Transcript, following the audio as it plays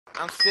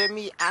I'm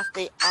semi, I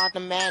stay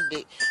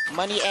automatic.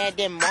 Money add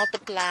then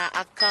multiply.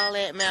 I call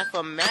it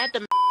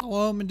mathematics.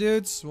 Hello, my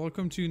dudes.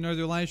 Welcome to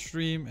another live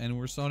stream, and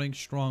we're starting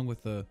strong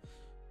with a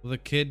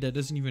kid that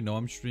doesn't even know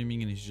I'm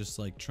streaming, and he's just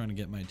like trying to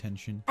get my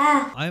attention.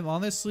 I'm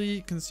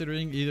honestly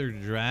considering either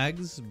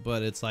drags,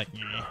 but it's like,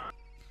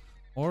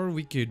 or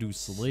we could do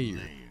Slayer.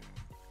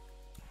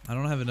 I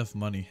don't have enough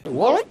money.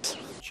 What?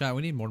 Chat,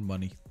 we need more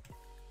money.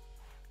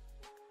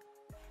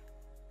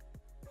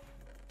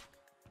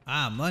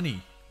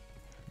 Money.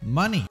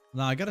 Money.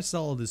 Nah, I gotta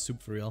sell all this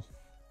soup for real.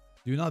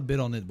 Do not bid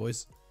on it,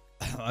 boys.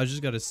 I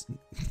just gotta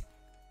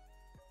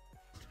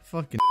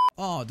fucking.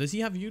 Oh, does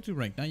he have YouTube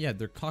rank? Not yet.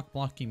 They're cock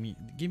blocking me.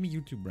 Give me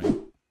YouTube rank.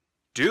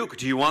 Duke,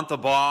 do you want the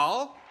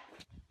ball?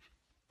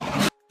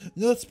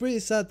 No, it's pretty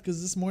sad because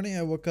this morning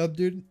I woke up,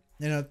 dude,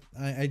 and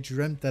I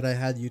dreamt that I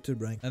had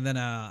YouTube rank. And then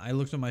I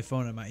looked at my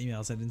phone at my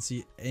emails. I didn't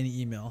see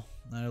any email.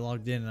 And I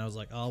logged in and I was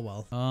like, oh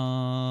well.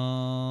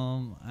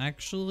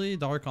 Actually,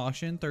 Dark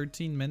Auction,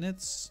 13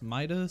 minutes.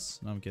 Midas.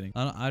 No, I'm kidding.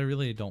 I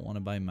really don't want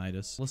to buy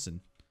Midas. Listen,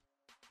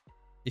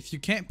 if you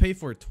can't pay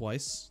for it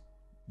twice,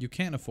 you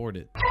can't afford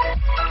it.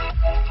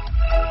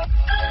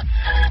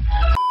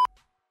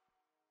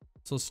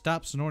 So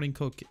stop snorting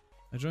coke.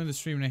 I joined the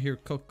stream and I hear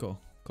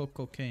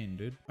cocaine,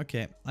 dude.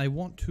 Okay, I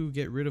want to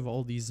get rid of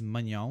all these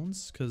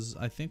minions because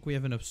I think we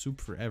have enough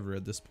soup forever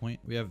at this point.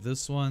 We have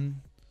this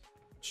one.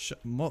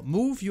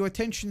 Move, you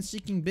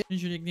attention-seeking bitch.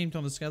 Change your nickname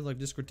on the Skyblock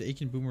Discord to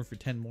Akin Boomer for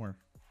 10 more.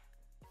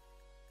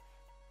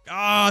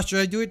 Ah, should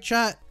I do it,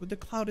 chat? But the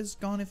cloud is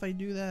gone if I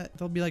do that.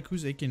 They'll be like,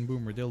 who's Akin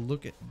Boomer? They'll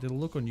look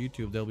on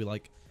YouTube. They'll be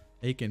like,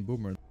 Akin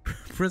Boomer.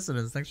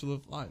 Precedence, thanks for the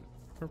 5.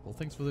 Purple,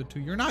 thanks for the 2.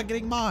 You're not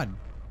getting mod.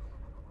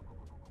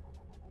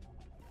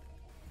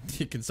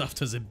 Akinsoft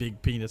has a big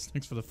penis.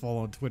 Thanks for the follow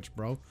on Twitch,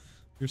 bro.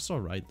 You're so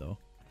right, though.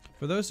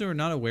 For those who are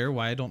not aware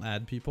why I don't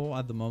add people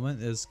at the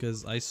moment is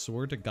because I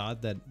swear to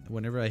God that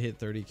whenever I hit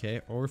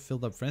 30k or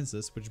filled up friends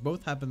list, which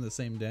both happen the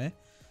same day,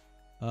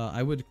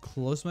 I would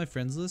close my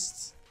friends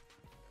lists.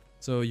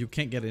 So you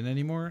can't get in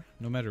anymore,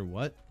 no matter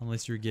what,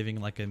 unless you're giving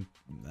like a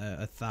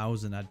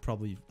 1,000. I'd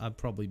probably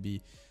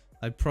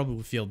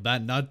feel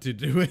bad not to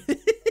do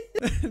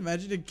it.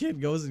 Imagine a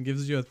kid goes and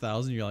gives you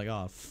 1,000. You're like,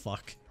 oh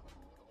fuck,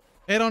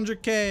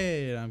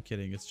 800k. I'm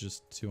kidding. It's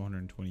just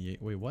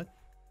 228. Wait, what?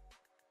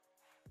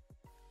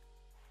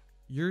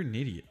 You're an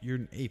idiot. You're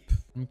an ape.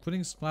 I'm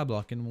quitting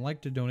Skyblock and would like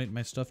to donate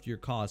my stuff to your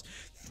cause.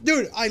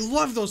 Dude, I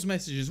love those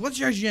messages. What's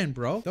your gen,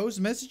 bro? Those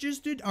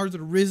messages, dude, are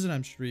the reason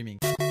I'm streaming.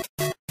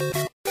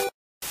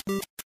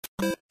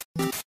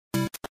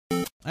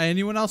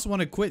 Anyone else want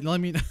to quit? Let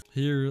me know.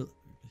 Here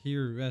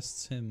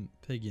rests him,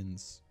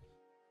 pagans.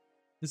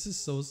 This is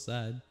so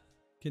sad.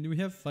 Can we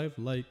have 5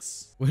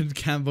 likes? When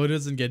Cambo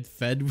doesn't get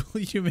fed,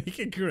 will you make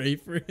a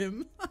grave for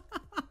him?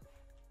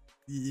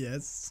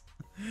 Yes.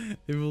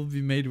 It will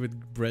be made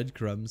with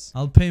breadcrumbs.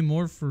 I'll pay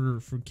more for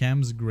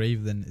Cam's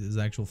grave than his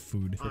actual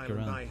food.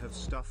 I have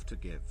stuff to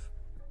give.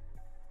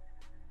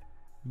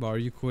 But are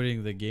you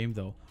quitting the game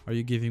though? Are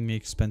you giving me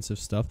expensive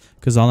stuff?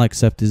 Because I'll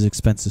accept his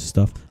expensive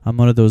stuff. I'm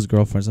one of those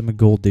girlfriends. I'm a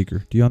gold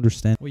digger. Do you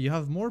understand? Well, you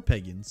have more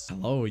pagans.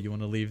 Hello, you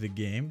want to leave the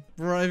game?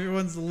 Bro,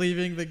 everyone's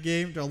leaving the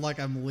game. Don't like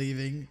I'm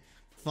leaving.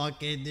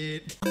 Fuck it,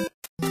 dude.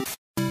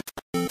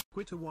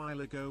 Quit a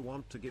while ago,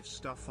 want to give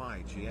stuff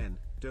IGN,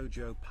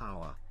 dojo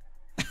power.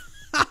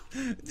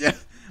 Yeah,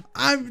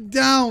 I'm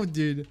down,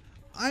 dude.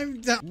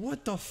 I'm down.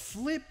 What the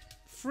flip?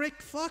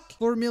 Frick, fuck.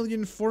 4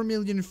 million, 4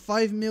 million,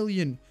 5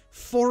 million,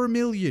 4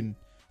 million,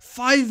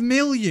 5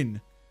 million,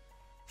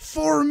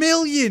 4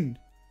 million,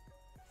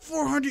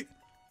 400,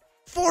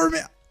 4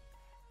 million.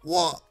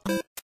 What?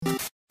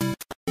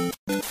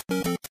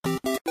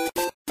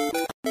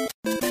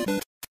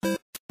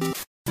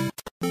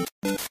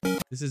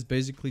 This is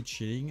basically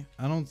cheating.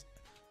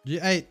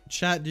 Hey,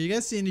 chat, do you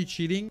guys see any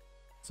cheating?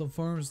 Some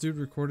forums dude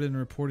recorded and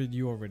reported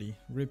you already.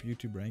 Rip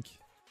YouTube rank.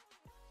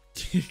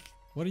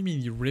 What do you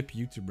mean you rip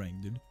YouTube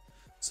rank, dude?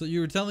 So you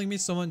were telling me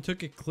someone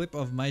took a clip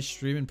of my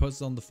stream and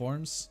posted on the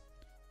forums?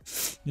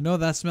 You know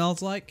what that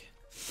smells like?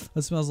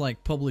 That smells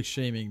like public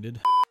shaming,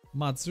 dude.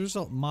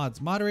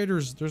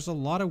 Moderators, there's a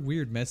lot of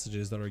weird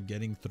messages that are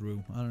getting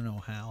through. I don't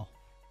know how.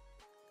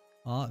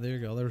 Oh, there you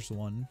go. There's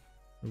one.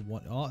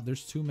 Oh,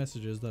 there's 2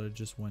 messages that I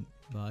just went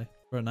by.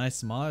 For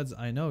nice mods,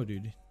 I know,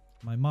 dude.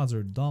 My mods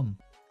are dumb.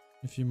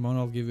 If you moan,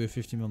 I'll give you a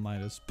 50 mil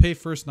Midas. Pay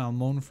first now,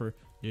 moan for...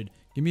 Dude,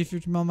 give me a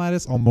 50 mil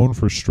Midas. I'll moan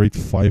for straight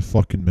 5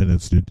 fucking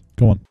minutes, dude.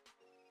 Go on.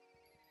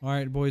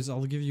 Alright, boys,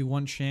 I'll give you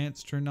one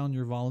chance. Turn down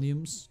your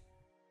volumes.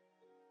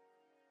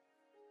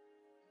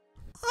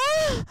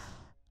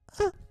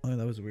 Oh,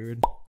 that was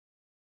weird.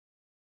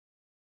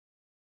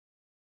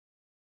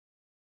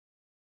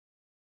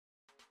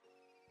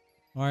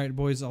 Alright,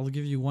 boys, I'll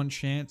give you one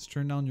chance.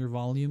 Turn down your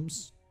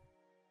volumes.